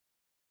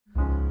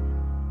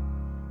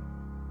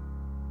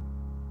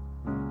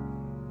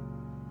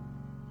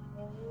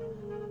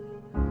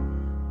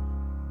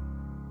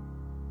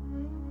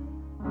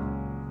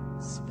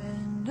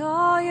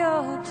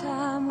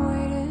lifetime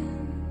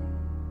waiting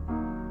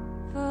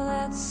for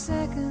that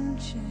second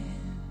chance,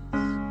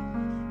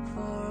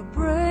 for a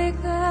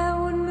break that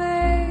would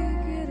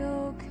make it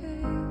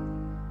okay.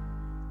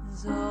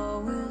 There's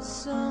always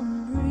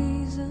some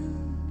reason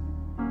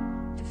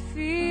to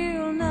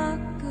feel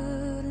not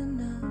good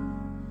enough,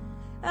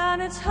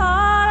 and it's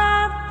hard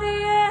at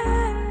the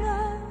end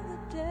of the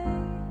day.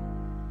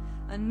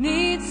 I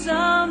need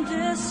some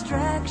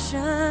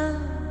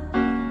distraction.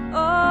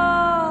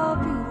 Oh,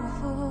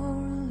 beautiful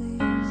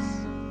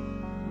release.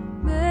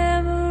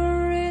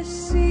 Memories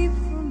seep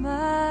from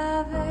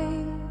my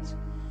veins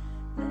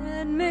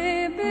that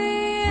may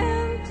be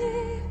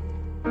empty,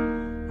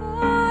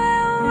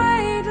 oh,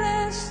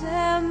 weightless,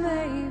 and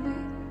maybe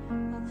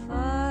I'll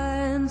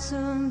find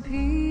some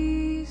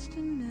peace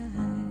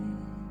tonight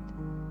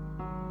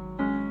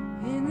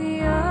in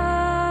the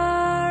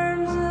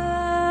arms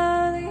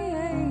of the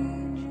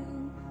angel.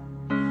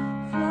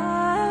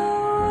 Fly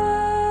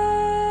away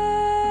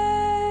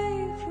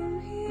from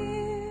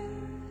here,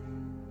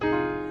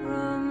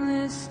 from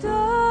this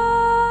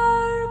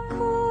dark,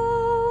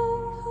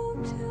 cold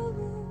hotel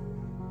room,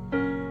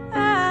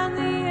 and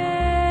the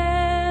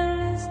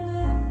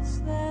endlessness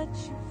that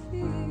you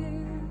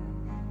fear.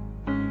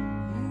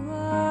 You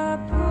are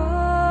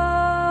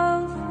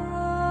pulled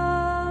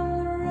from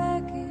the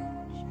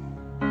wreckage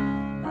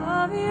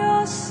of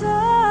your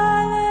silent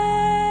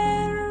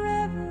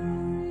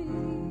reverie.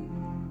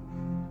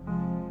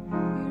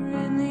 You're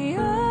in the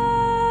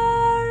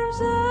arms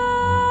of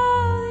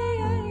the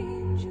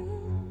angel.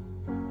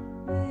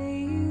 May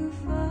you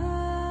find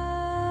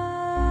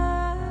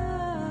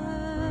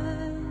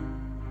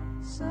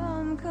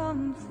some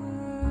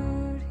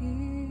comfort here.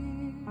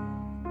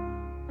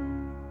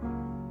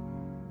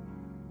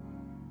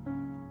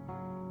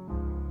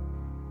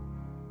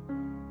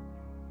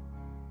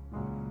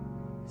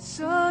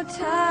 So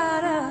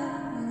tired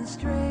of the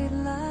straight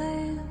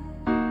line,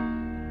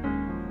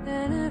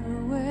 and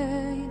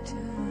everywhere you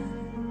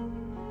turn,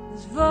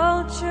 there's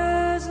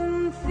vultures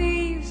and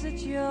thieves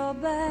at your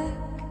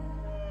back.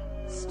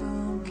 The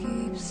storm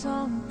keeps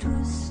on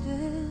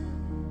twisting.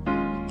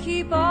 You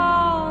keep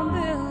on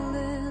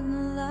building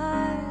the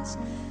lies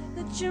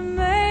that you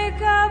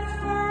make up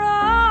for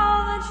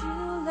all that you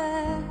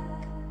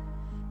lack.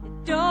 It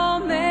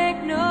don't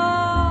make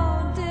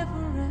no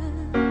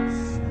difference.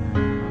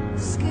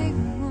 Escape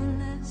one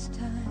last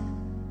time.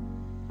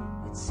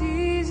 It's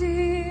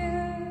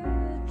easier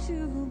to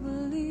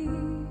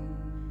believe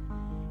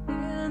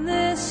in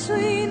this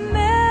sweet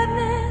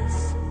madness,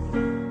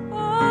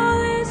 all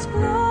this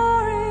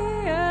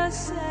glorious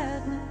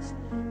sadness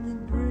that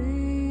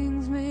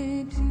brings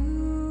me to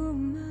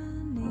my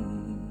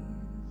knees.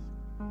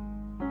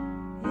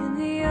 In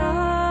the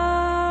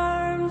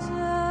arms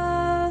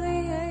of the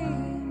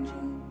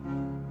angel,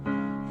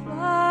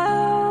 fly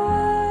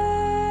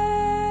away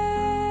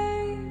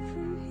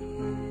from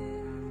here,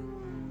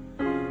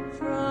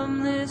 from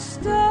this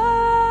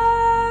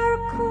dark,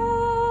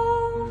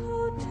 cold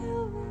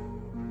hotel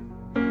room,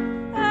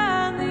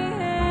 and the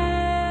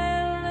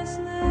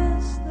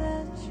endlessness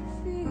that you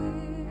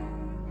fear.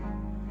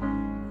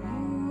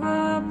 You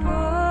are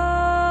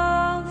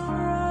pulled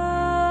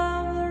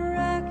from the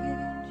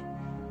wreckage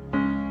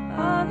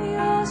of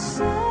your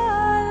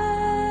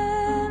silent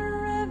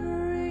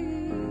reverie.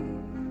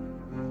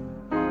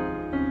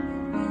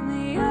 You're in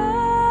the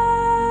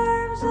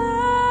arms of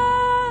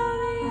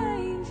the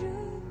angel.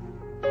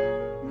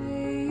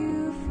 May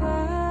you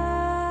find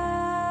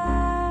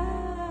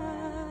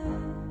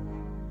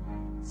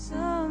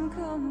some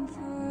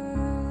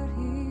comfort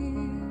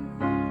here.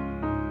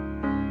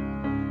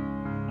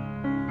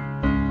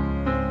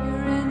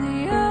 You're in the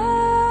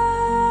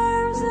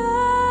arms of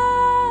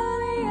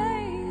the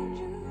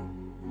angel.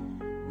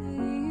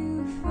 May you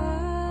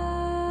find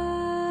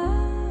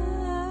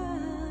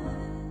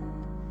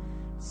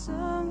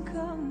some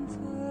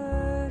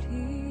comfort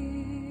here.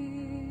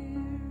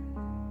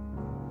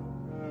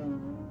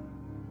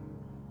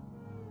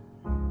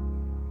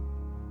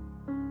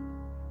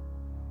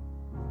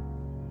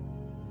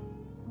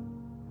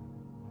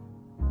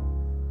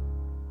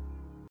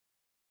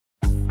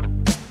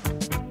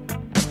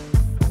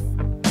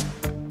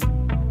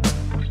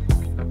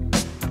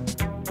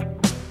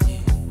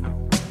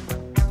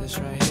 This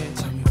right here,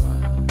 tell me why,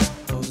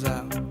 goes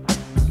out to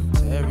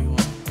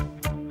everyone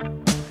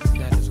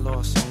that has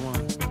lost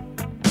someone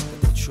that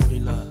they truly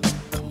love.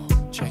 Come on,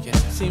 check it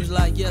out. Seems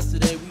like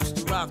yesterday we used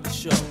to rock the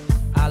show.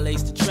 I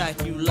laced the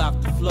track, you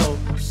locked the flow.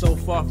 So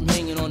far from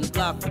hanging on the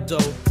block for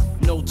dough.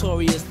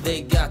 Notorious,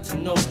 they got to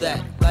know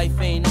that life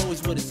ain't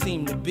always what it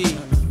seemed to be.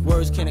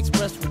 Words can't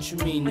express what you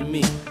mean to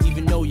me.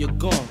 Even though you're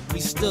gone, we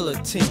still a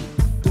team.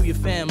 Through your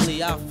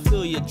family, I'll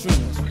fulfill your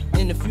dreams.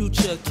 In the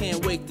future,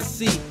 can't wait to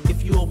see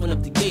if you open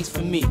up the gates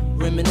for me.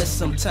 Reminisce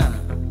sometime.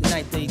 The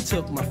night they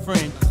took my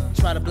friend.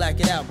 Try to black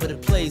it out, but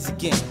it plays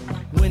again.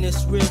 When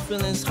it's real,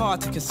 feeling's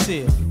hard to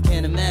conceal.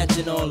 Can't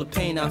imagine all the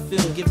pain I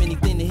feel. Give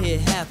anything to hear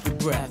half your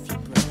breath.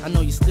 I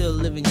know you're still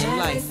living your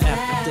life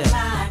after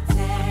death.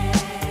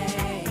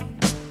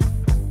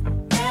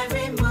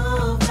 Every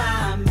move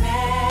I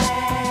make.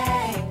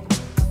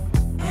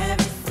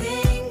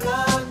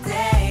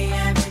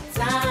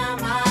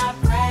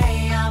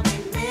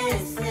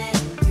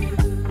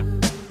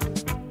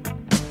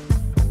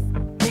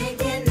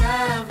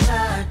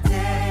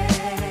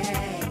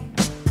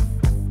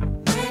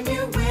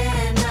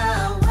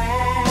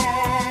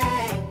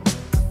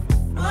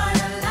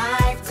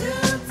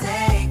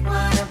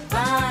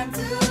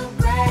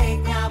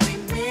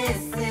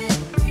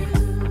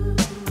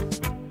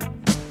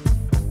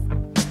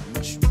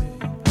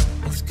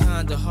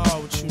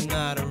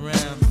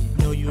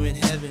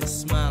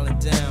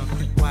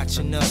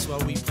 watching us while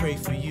we pray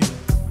for you.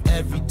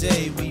 Every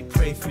day we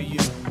pray for you,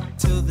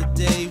 till the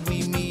day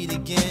we meet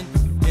again.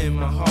 In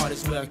my heart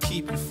is where I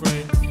keep you,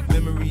 friend.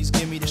 Memories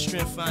give me the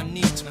strength I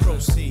need to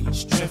proceed,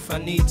 strength I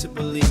need to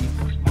believe.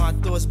 My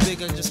thoughts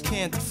big, I just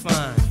can't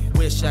define.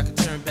 Wish I could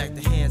turn back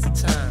the hands of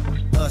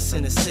time. Us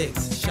in the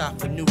six, shop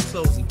for new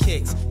clothes and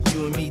kicks.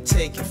 You and me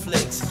taking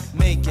flicks,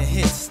 making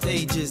hits,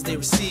 stages they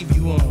receive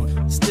you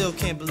on. Still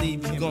can't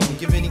believe you're gone.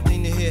 Give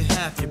anything to hear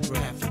half your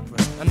breath.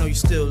 I know you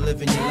still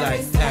living your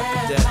life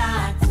after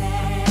death.